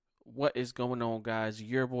What is going on, guys?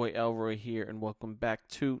 Your boy Elroy here, and welcome back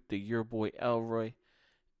to the Your Boy Elroy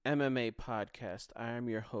MMA podcast. I am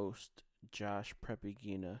your host, Josh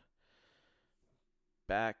Prepigina,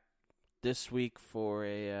 back this week for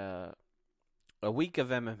a week of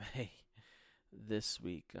MMA. This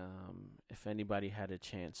week, if anybody had a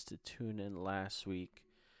chance to tune in last week,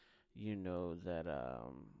 you know that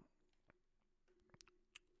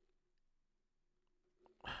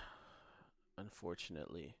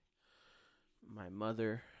unfortunately, my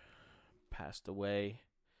mother passed away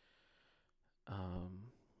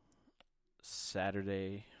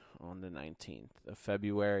Saturday on the 19th of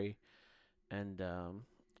February, and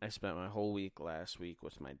I spent my whole week last week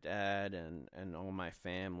with my dad and all my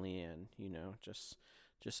family, and just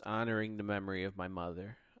honoring the memory of my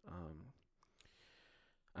mother.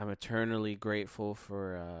 I'm eternally grateful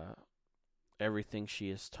for everything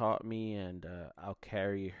she has taught me, and I'll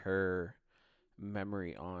carry her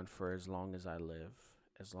memory on for as long as I live.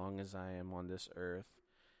 As long as I am on this earth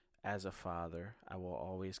as a father, I will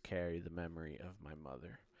always carry the memory of my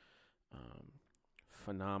mother.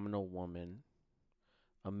 Phenomenal woman,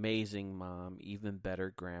 amazing mom, even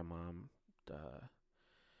better grandmom.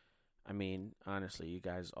 Honestly, you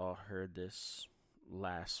guys all heard this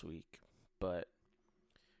last week, but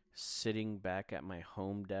sitting back at my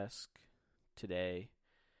home desk today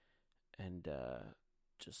and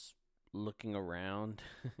just looking around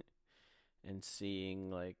and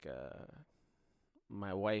seeing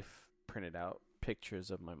my wife printed out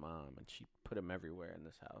pictures of my mom, and she put them everywhere in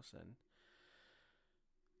this house, and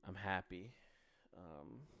I'm happy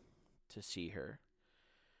to see her.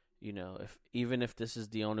 Even if this is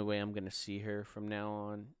the only way I'm going to see her from now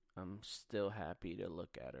on, I'm still happy to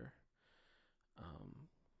look at her.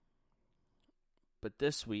 But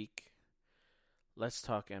this week, let's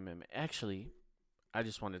talk MMA. Actually, I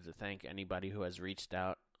just wanted to thank anybody who has reached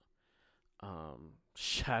out.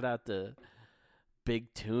 Shout out to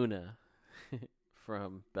Big Tuna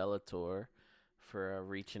from Bellator for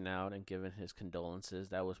reaching out and giving his condolences.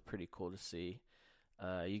 That was pretty cool to see.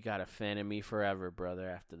 You got a fan of me forever, brother,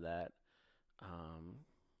 after that.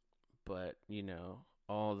 But,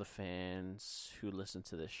 all the fans who listen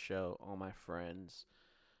to this show, all my friends,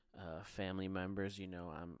 family members,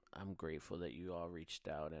 I'm grateful that you all reached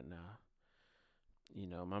out. And,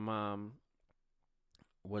 my mom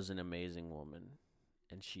was an amazing woman,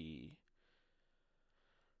 and she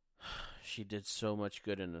did so much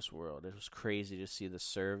good in this world. It was crazy to see the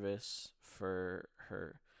service for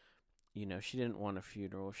her. She didn't want a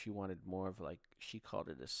funeral. She wanted more of she called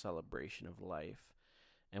it a celebration of life.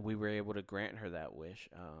 And we were able to grant her that wish.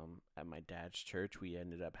 At my dad's church, we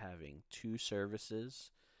ended up having 2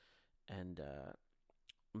 services. And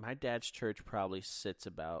my dad's church probably sits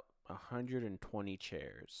about 120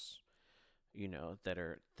 chairs, that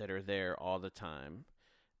are there all the time.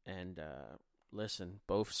 And listen,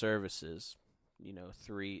 both services,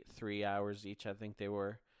 3 hours each, I think they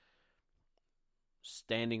were,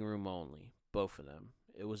 standing room only, both of them.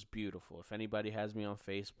 It was beautiful. If anybody has me on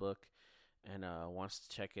Facebook and wants to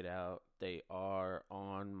check it out, they are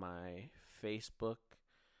on my Facebook.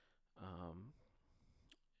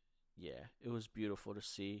 Yeah, it was beautiful to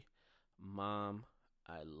see. Mom,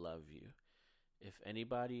 I love you. If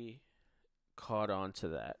anybody caught on to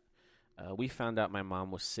that, we found out my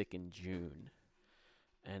mom was sick in June.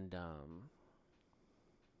 And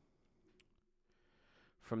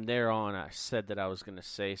from there on, I said that I was going to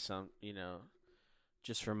say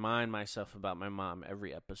just remind myself about my mom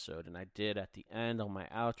every episode. And I did at the end on my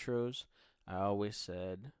outros. I always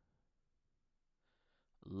said,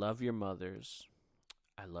 love your mothers.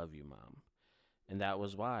 I love you, Mom. And that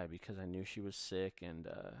was why, because I knew she was sick, and,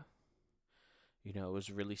 it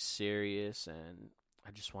was really serious, and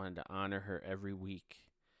I just wanted to honor her every week.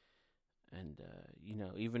 And,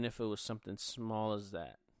 even if it was something small as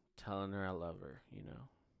that, telling her I love her,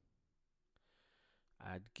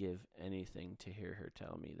 I'd give anything to hear her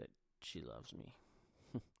tell me that she loves me.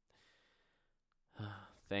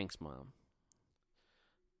 Thanks, Mom.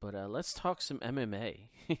 But let's talk some MMA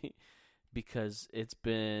because it's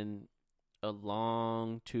been a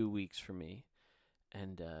long 2 weeks for me.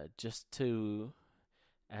 And just to,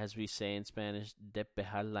 as we say in Spanish,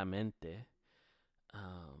 despejar la mente,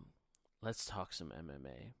 let's talk some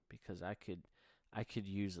MMA because I could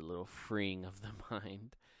use a little freeing of the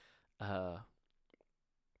mind.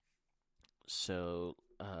 So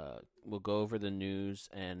we'll go over the news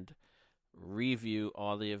and review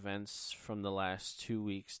all the events from the last 2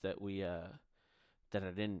 weeks that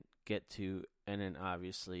I didn't get to, and then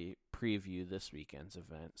obviously preview this weekend's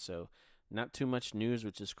event. So not too much news,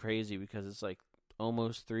 which is crazy because it's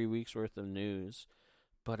almost 3 weeks worth of news.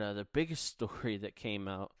 But the biggest story that came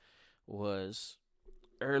out was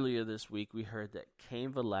earlier this week. We heard that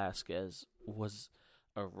Cain Velasquez was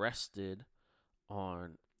arrested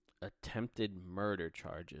on attempted murder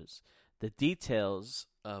charges. The details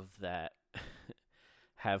of that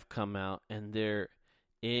have come out, and they're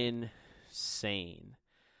insane.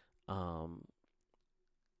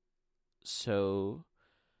 So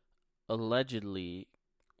allegedly,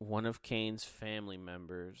 one of Cain's family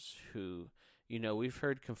members, who, we've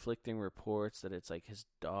heard conflicting reports that it's like his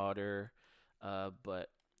daughter, but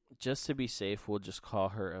just to be safe, we'll just call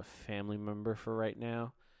her a family member for right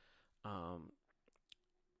now.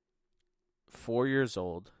 4 years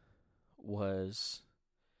old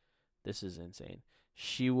this is insane.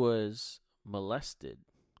 She was molested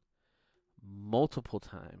multiple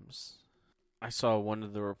times. I saw one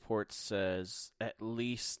of the reports says at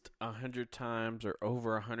least 100 times or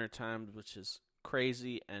over 100 times, which is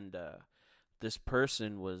crazy. And this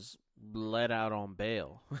person was let out on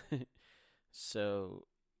bail. So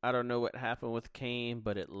I don't know what happened with Cain,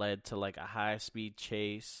 but it led to like a high-speed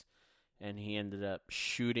chase, and he ended up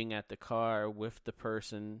shooting at the car with the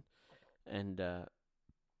person, and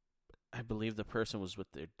I believe the person was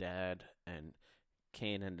with their dad, and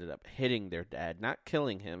Cain ended up hitting their dad, not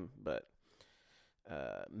killing him, but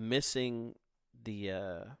missing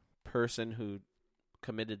the person who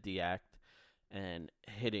committed the act and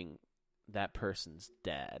hitting that person's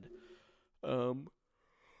dad.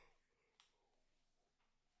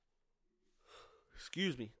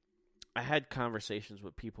 Excuse me. I had conversations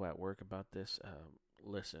with people at work about this.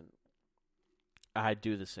 Listen, I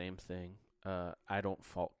do the same thing. I don't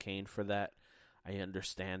fault Cain for that. I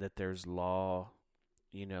understand that there's law,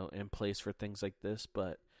 in place for things like this,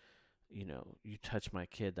 but, you touch my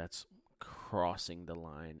kid, that's crossing the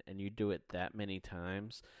line, and you do it that many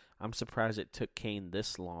times. I'm surprised it took Cain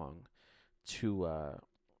this long to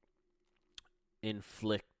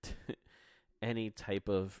inflict any type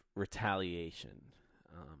of retaliation.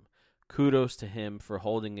 Kudos to him for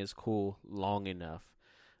holding his cool long enough.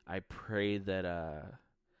 I pray that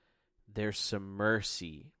there's some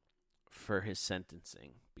mercy for his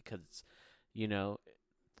sentencing, because,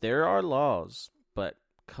 there are laws, but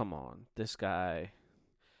come on, this guy,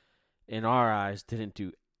 in our eyes, didn't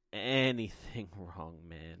do anything wrong,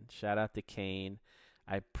 man. Shout out to Cain.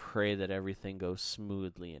 I pray that everything goes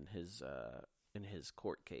smoothly in his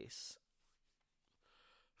court case.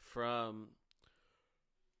 From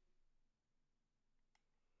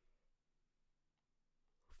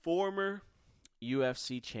former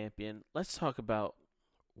UFC champion, let's talk about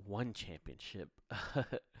one championship.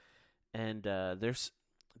 And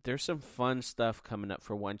there's some fun stuff coming up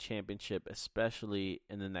for one championship, especially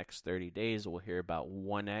in the next 30 days. We'll hear about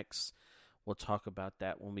 1X. We'll talk about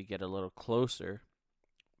that when we get a little closer.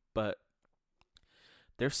 But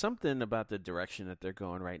there's something about the direction that they're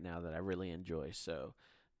going right now that I really enjoy. So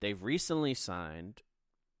they've recently signed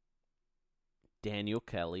Danielle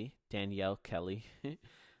Kelly,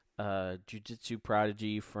 jiu-jitsu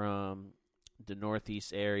prodigy from the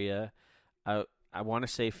Northeast area. I want to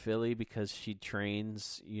say Philly because she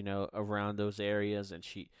trains, around those areas, and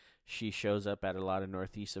she shows up at a lot of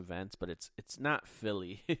Northeast events, but it's not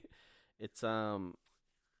Philly. It's I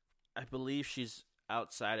believe she's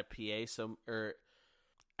outside of PA,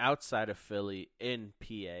 outside of Philly in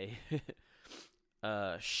PA.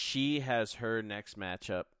 She has her next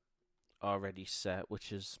matchup already set,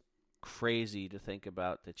 which is crazy to think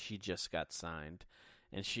about, that she just got signed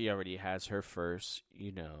and she already has her first,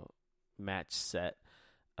 match set.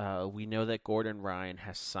 We know that Gordon Ryan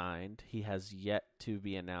has signed. He has yet to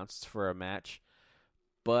be announced for a match,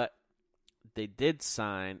 but they did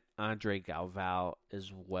sign Andre Galvao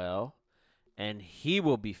as well, and he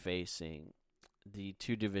will be facing the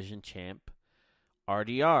 2-division champ,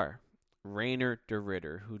 RDR, Rainer de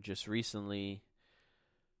Ritter, who just recently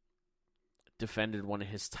defended one of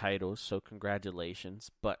his titles, so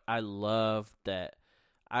congratulations. But I love that.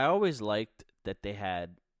 I always liked that they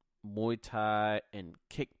had Muay Thai and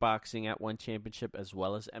kickboxing at one championship as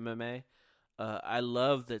well as MMA. I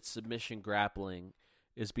love that submission grappling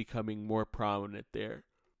is becoming more prominent there.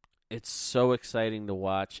 It's so exciting to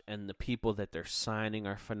watch, and the people that they're signing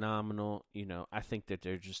are phenomenal. I think that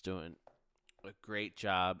they're just doing a great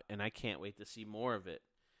job, and I can't wait to see more of it,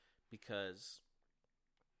 because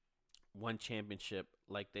one championship,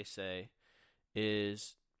 like they say,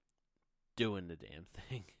 is doing the damn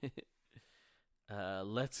thing.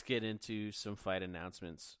 Let's get into some fight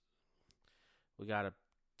announcements. We got a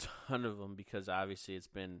ton of them because obviously it's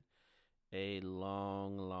been a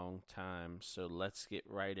long, long time. So let's get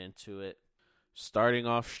right into it. Starting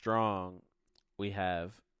off strong, we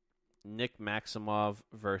have Nick Maximov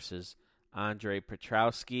versus Andre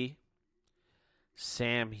Petrowski.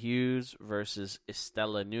 Sam Hughes versus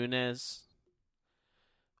Estela Nunes.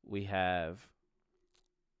 We have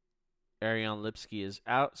Ariane Lipsky is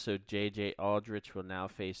out, so J.J. Aldrich will now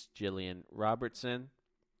face Jillian Robertson.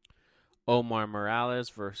 Omar Morales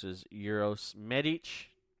versus Uros Medic.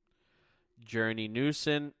 Journey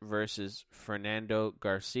Newson versus Fernando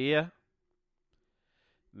Garcia.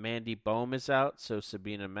 Mandy Bohm is out, so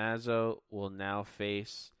Sabina Mazo will now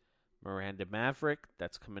face Miranda Maverick.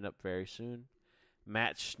 That's coming up very soon.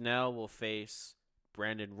 Matt Schnell will face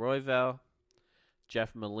Brandon Royval.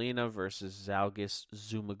 Jeff Molina versus Zalgis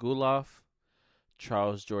Zumagulov.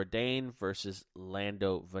 Charles Jourdain versus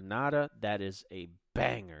Lando Venata. That is a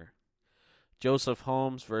banger. Joseph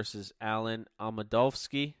Holmes versus Alan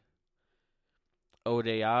Almadovsky.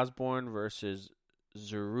 Ode Osborne versus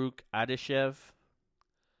Zaruk Adeshev.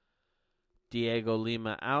 Diego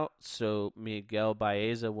Lima out, so Miguel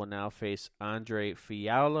Baeza will now face Andre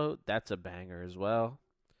Fiallo. That's a banger as well.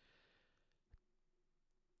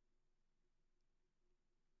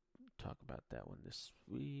 Talk about that one this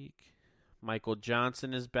week. Michael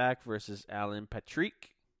Johnson is back versus Alan Patrick.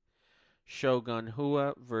 Shogun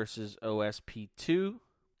Hua versus OSP2.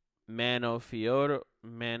 Manon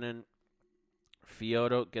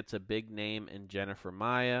Fiorito gets a big name in Jennifer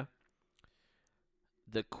Maia.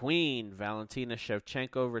 The Queen, Valentina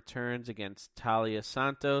Shevchenko, returns against Talia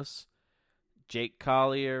Santos. Jake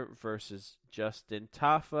Collier versus Justin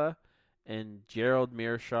Tafa. And Gerald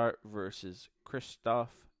Mearshart versus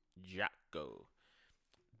Christoph Jacko.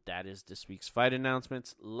 That is this week's fight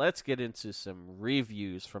announcements. Let's get into some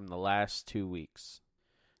reviews from the last 2 weeks.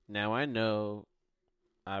 Now, I know,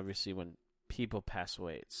 obviously, when people pass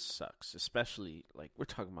away, it sucks. Especially, like, we're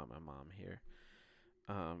talking about my mom here.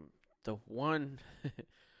 The one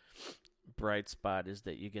bright spot is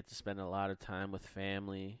that you get to spend a lot of time with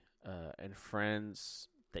family and friends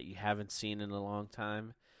that you haven't seen in a long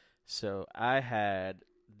time. So I had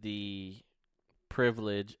the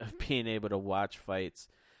privilege of being able to watch fights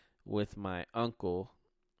with my uncle,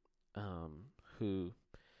 who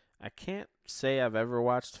I can't say I've ever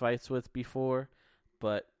watched fights with before,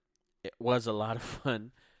 but it was a lot of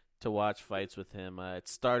fun to watch fights with him. It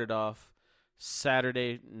started off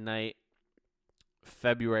Saturday night,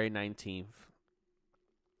 February 19th,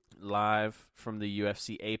 live from the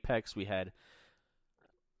UFC Apex. We had,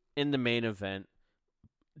 in the main event,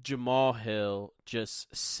 Jamal Hill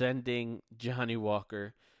just sending Johnny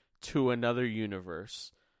Walker to another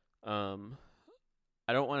universe. I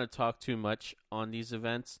don't want to talk too much on these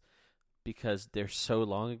events because they're so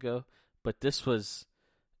long ago, but this was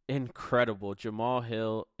incredible. Jamal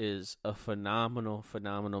Hill is a phenomenal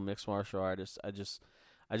mixed martial artist. I just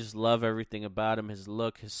love everything about him, his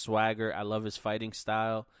look, his swagger. I love his fighting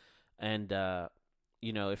style. And,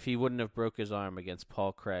 if he wouldn't have broke his arm against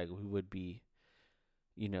Paul Craig, we would be,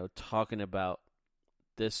 talking about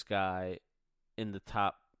this guy in the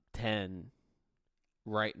top 10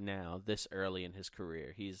 right now, this early in his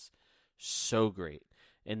career. He's so great.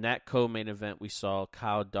 In that co-main event, we saw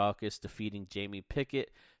Kyle Dawkins defeating Jamie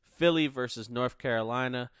Pickett. Philly versus North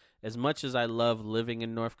Carolina. As much as I love living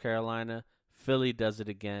in North Carolina, Philly does it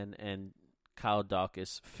again, and Kyle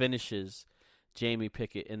Dawkins finishes Jamie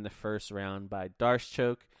Pickett in the first round by Darce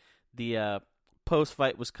choke. The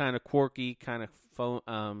post-fight was kind of quirky, kind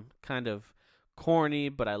of corny,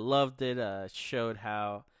 but I loved it. Showed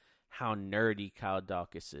how nerdy Kyle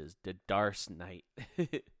Dawkins is. The Darce Knight.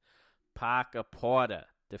 Paca Porta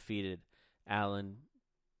defeated Alan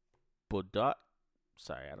Budot.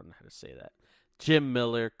 Sorry, I don't know how to say that. Jim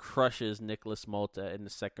Miller crushes Nicholas Malta in the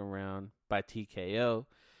second round by TKO.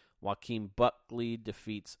 Joaquin Buckley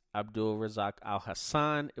defeats Abdul Razak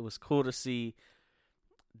Al-Hassan. It was cool to see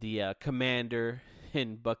the commander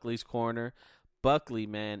in Buckley's corner. Buckley,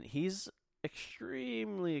 man, he's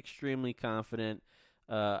extremely confident.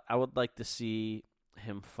 I would like to see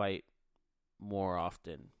him fight more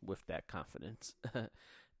often with that confidence.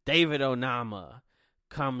 David Onama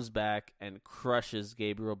comes back and crushes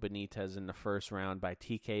Gabriel Benitez in the first round by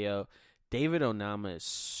TKO. David Onama is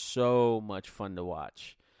so much fun to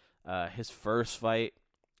watch. His first fight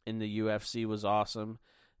in the UFC was awesome.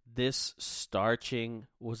 This starching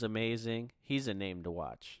was amazing. He's a name to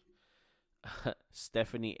watch.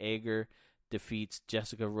 Stephanie Ager defeats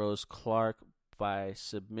Jessica Rose Clark by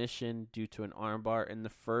submission due to an armbar in the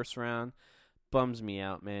first round. Bums me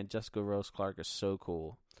out, man. Jessica Rose Clark is so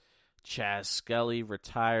cool. Chaz Skelly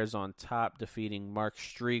retires on top, defeating Mark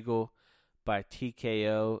Striegel by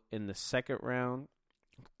TKO in the second round.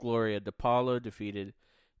 Gloria DePaulo defeated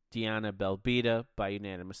Diana Belbita by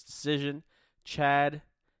unanimous decision. Chad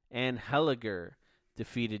Ann Helliger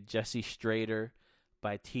defeated Jesse Strader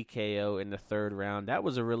by TKO in the third round. That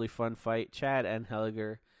was a really fun fight. Chad Ann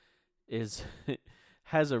Helliger is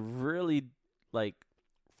has a really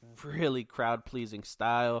crowd pleasing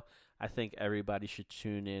style. I think everybody should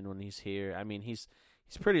tune in when he's here. I mean, he's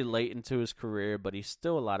pretty late into his career, but he's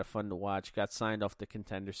still a lot of fun to watch. Got signed off the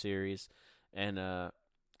Contender Series, and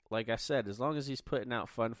like I said, as long as he's putting out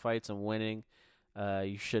fun fights and winning,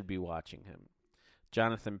 you should be watching him.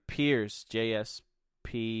 Jonathan Pierce,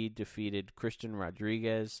 JSP, defeated Christian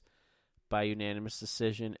Rodriguez by unanimous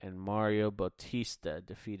decision, and Mario Bautista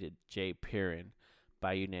defeated Jay Perrin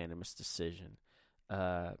by unanimous decision.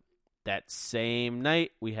 That same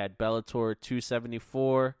night, we had Bellator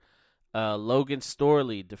 274. Logan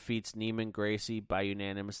Storley defeats Neiman Gracie by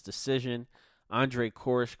unanimous decision. Andrei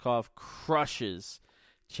Koreshkov crushes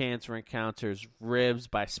Chance Rencounter's ribs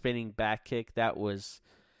by spinning back kick. That was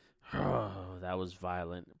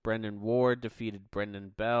violent. Brendan Ward defeated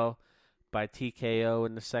Brendan Bell by TKO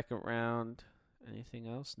in the second round. Anything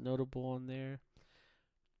else notable on there?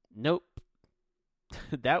 Nope.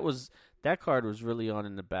 That card was really on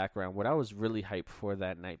in the background. What I was really hyped for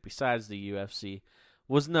that night, besides the UFC,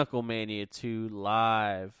 was Knucklemania 2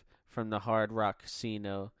 live from the Hard Rock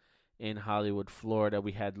Casino in Hollywood, Florida.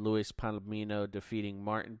 We had Luis Palomino defeating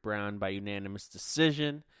Martin Brown by unanimous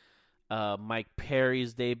decision. Mike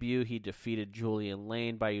Perry's debut, he defeated Julian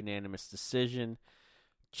Lane by unanimous decision.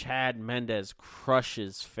 Chad Mendez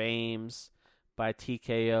crushes Fames by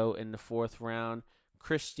TKO in the fourth round.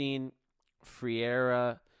 Christine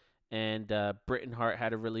Friera and Britton Hart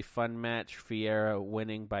had a really fun match. Friera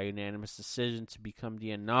winning by unanimous decision to become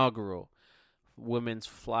the inaugural women's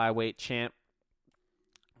flyweight champ.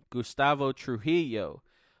 Gustavo Trujillo,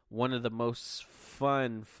 one of the most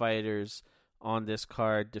fun fighters on this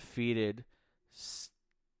card, defeated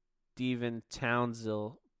Steven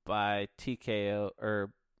Townsend by TKO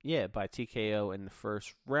in the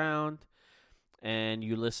first round. And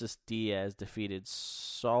Ulysses Diaz defeated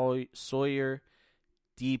Sawyer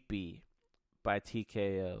Deepy by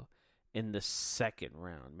TKO in the second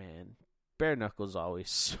round, man. Bare knuckles always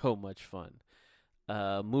so much fun.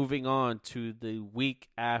 Moving on to the week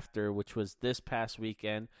after, which was this past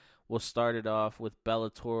weekend. We'll start it off with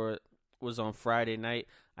Bellator. It was on Friday night.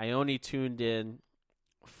 I only tuned in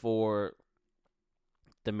for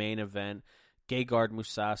the main event. Gegard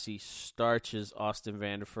Mousasi starches Austin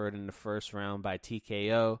Vanderford in the first round by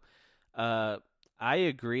TKO. I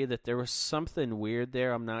agree that there was something weird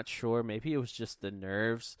there. I'm not sure. Maybe it was just the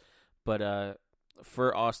nerves, but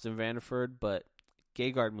for Austin Vanderford. But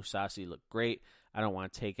Gegard Mousasi looked great. I don't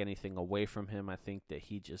want to take anything away from him. I think that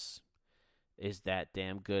he just is that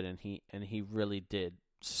damn good, and he really did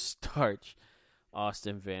starch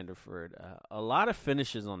Austin Vanderford. A lot of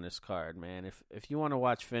finishes on this card, man. If you want to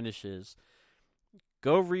watch finishes,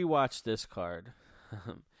 go rewatch this card.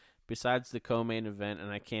 Besides the co-main event,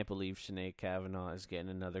 and I can't believe Sinead Kavanaugh is getting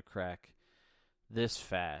another crack this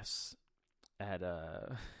fast at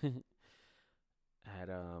I'm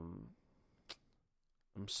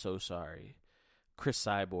so sorry, Chris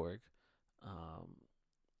Cyborg.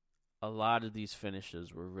 A lot of these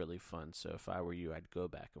finishes were really fun, so if I were you, I'd go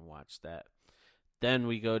back and watch that. Then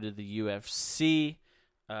we go to the UFC.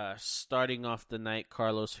 Starting off the night,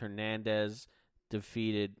 Carlos Hernandez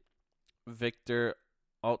defeated Victor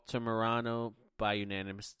Altamirano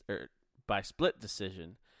by split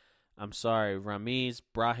decision. I'm sorry, Ramiz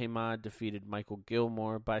Brahima defeated Michael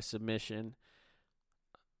Gilmore by submission.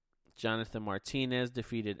 Jonathan Martinez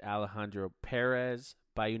defeated Alejandro Perez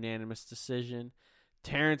by unanimous decision.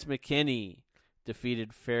 Terrence McKinney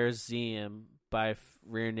defeated Farziem by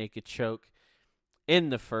rear naked choke in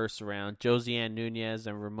the first round. Josiane Nunez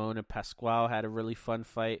and Ramona Pascual had a really fun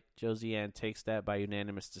fight. Josiane takes that by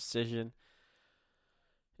unanimous decision.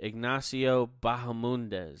 Ignacio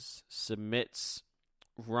Bahamundes submits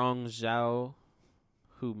Rong Zhao,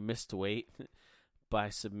 who missed weight, by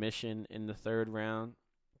submission in the third round.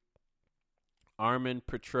 Arman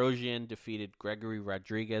Petrosian defeated Gregory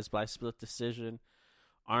Rodriguez by split decision.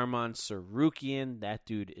 Arman Sarukian, that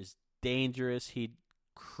dude is dangerous. He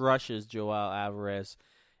crushes Joel Alvarez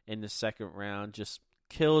in the second round, just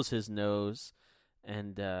kills his nose,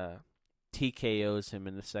 and TKOs him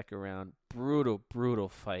in the second round. Brutal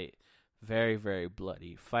fight. Very, very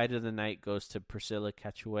bloody. Fight of the night goes to Priscilla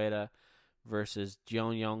Cachoeira versus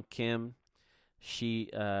Jeong Kim.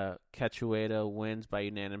 Cachoeira wins by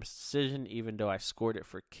unanimous decision, even though I scored it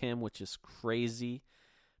for Kim, which is crazy.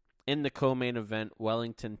 In the co-main event,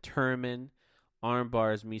 Wellington Turman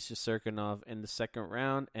armbars Misha Serkinov in the second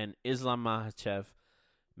round, and Islam Makhachev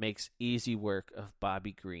makes easy work of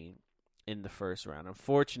Bobby Green in the first round.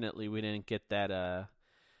 Unfortunately, we didn't get that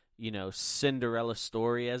Cinderella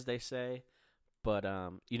story, as they say. But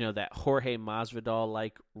that Jorge Masvidal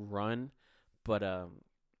like run. But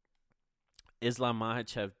Islam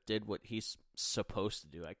Makhachev did what he's supposed to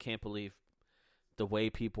do. I can't believe the way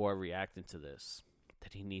people are reacting to this.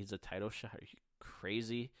 That he needs a title shot. Are you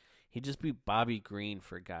crazy? He just beat Bobby Green,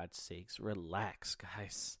 for God's sakes. Relax,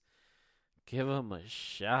 guys. Give him a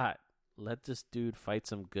shot. Let this dude fight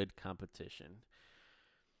some good competition.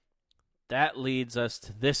 That leads us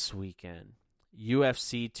to this weekend.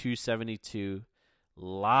 UFC 272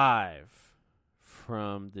 live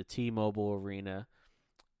from the T-Mobile Arena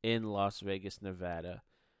in Las Vegas, Nevada.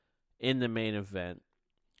 In the main event,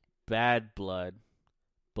 Bad Blood,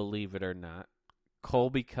 believe it or not,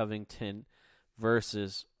 Colby Covington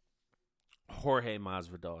versus Jorge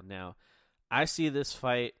Masvidal. Now, I see this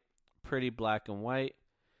fight pretty black and white.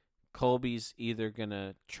 Colby's either going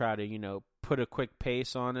to try to, put a quick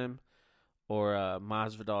pace on him, or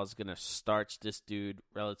Masvidal is going to starch this dude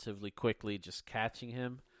relatively quickly, just catching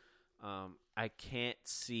him. I can't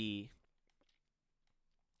see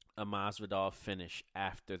a Masvidal finish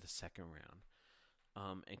after the second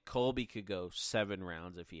round. And Colby could go 7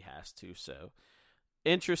 rounds if he has to. So,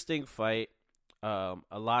 interesting fight. A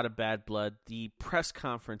lot of bad blood. The press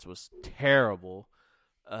conference was terrible.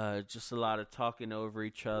 Just a lot of talking over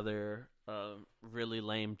each other. Really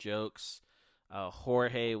lame jokes.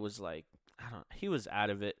 Jorge was like, he was out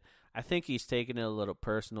of it. I think he's taking it a little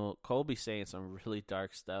personal. Colby saying some really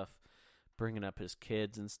dark stuff, bringing up his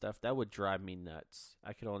kids and stuff. That would drive me nuts.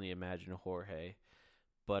 I could only imagine Jorge.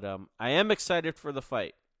 But I am excited for the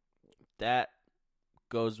fight. That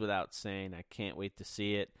goes without saying. I can't wait to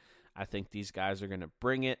see it. I think these guys are going to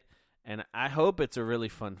bring it. And I hope it's a really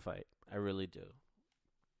fun fight. I really do.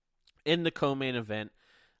 In the co-main event,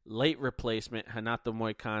 late replacement, Renato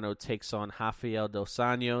Moicano takes on Rafael Dos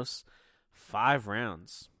Anjos. 5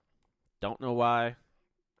 rounds. Don't know why.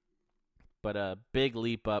 But a big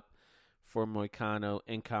leap up for Moicano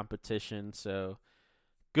in competition. So,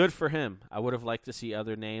 good for him. I would have liked to see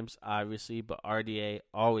other names, obviously. But RDA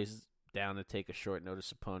always down to take a short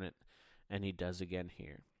notice opponent. And he does again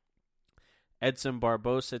here. Edson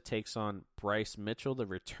Barbosa takes on Bryce Mitchell, the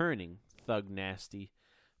returning Thug Nasty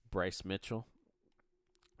Bryce Mitchell.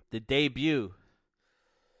 The debut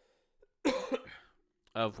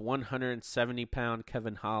of 170-pound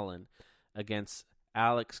Kevin Holland against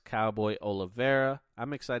Alex Cowboy Oliveira.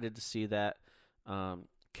 I'm excited to see that.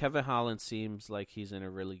 Kevin Holland seems like he's in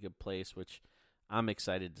a really good place, which I'm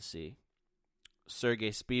excited to see.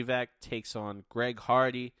 Sergey Spivak takes on Greg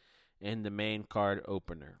Hardy in the main card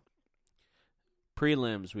opener.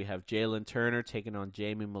 Prelims, we have Jalen Turner taking on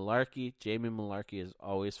Jamie Mullarkey. Jamie Mullarkey is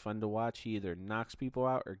always fun to watch. He either knocks people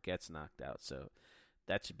out or gets knocked out, so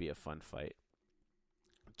that should be a fun fight.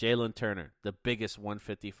 Jalen Turner, the biggest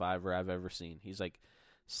 155er I've ever seen. He's like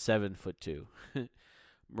 7'2".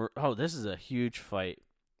 This is a huge fight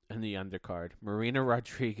in the undercard. Marina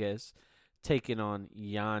Rodriguez taking on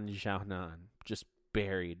Yan Xiaonan, just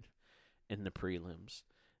buried in the prelims.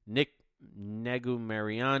 Nick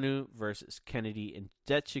Negumereanu versus Kennedy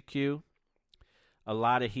Ndechukwu. A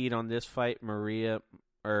lot of heat on this fight. Maria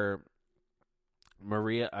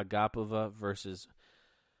Agapova versus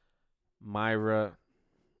Myra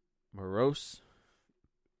Morose.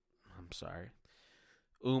 I'm sorry.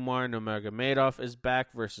 Umar Nurmagomedov is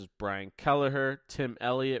back versus Brian Kelleher. Tim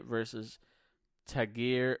Elliott versus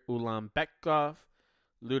Tagir Ulanbekov.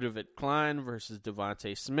 Ludovic Klein versus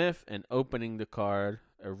Devontae Smith. And opening the card,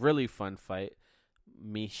 a really fun fight,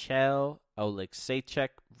 Michelle Oleksiejczuk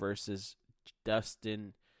versus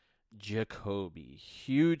Dustin Jacoby.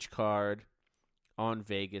 Huge card on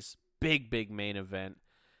Vegas. Big main event.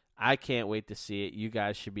 I can't wait to see it. You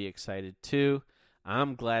guys should be excited too.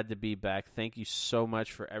 I'm glad to be back. Thank you so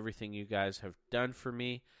much for everything you guys have done for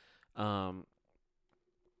me. I'm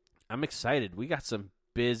excited. We got some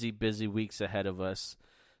busy weeks ahead of us.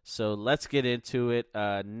 So let's get into it.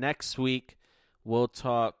 Next week, we'll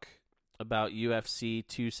talk about UFC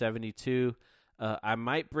 272. I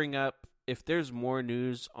might bring up, if there's more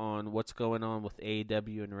news on what's going on with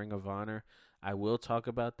AEW and Ring of Honor, I will talk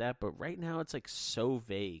about that. But right now, it's like so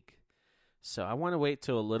vague. So I want to wait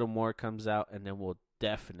till a little more comes out, and then we'll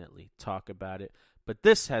definitely talk about it. But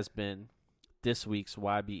this has been this week's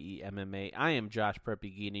YBE MMA. I am Josh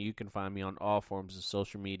Prepigina. You can find me on all forms of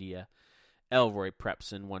social media. Elroy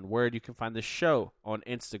Preps in one word. You can find the show on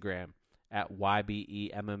Instagram at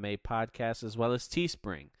YBE MMA Podcast, as well as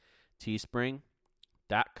Teespring.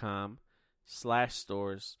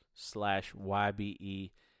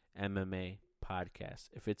 Teespring.com/stores/YBE MMA Podcast.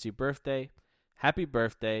 If it's your birthday, happy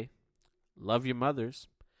birthday. Love your mothers.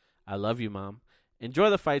 I love you, Mom. Enjoy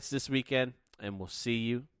the fights this weekend, and we'll see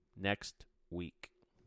you next week.